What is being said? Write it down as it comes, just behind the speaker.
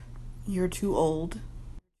You're too old.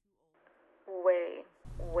 Way,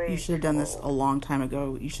 You way should have too done this a old. long time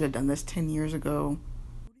ago. You should have done this 10 years ago.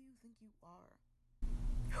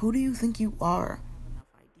 Who do you think you are?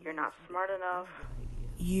 You're not smart enough.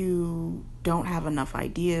 You don't have enough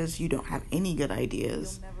ideas. You don't have any good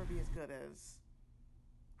ideas. You'll never be as good as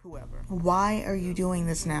whoever. Why are you doing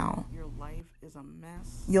this now? Your life is a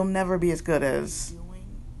mess. You'll never be as good as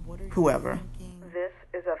whoever. This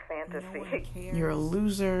is a fantasy. You're a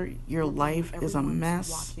loser. Your life is a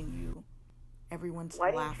mess. Everyone's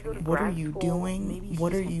Why didn't you laughing go to at What are grad you school? doing? Maybe you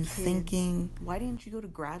What should are just you have kids. thinking? Why didn't you go to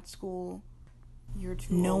grad school? You're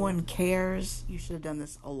too No old. one cares. You should have done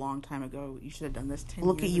this a long time ago. You should have done this 10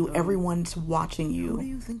 Look at years you. ago. Everyone's watching Who do you.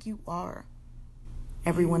 you think you are?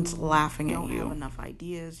 Everyone's You laughing at don't have you. enough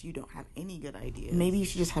ideas. You don't have any good ideas. Maybe you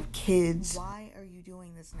should just have kids. Why are you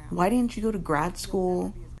doing this now? Why didn't you go to grad You'll school?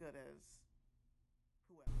 never be as good as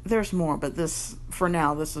whoever. There's more, but for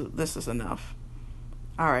now, this is enough.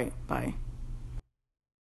 All right, bye.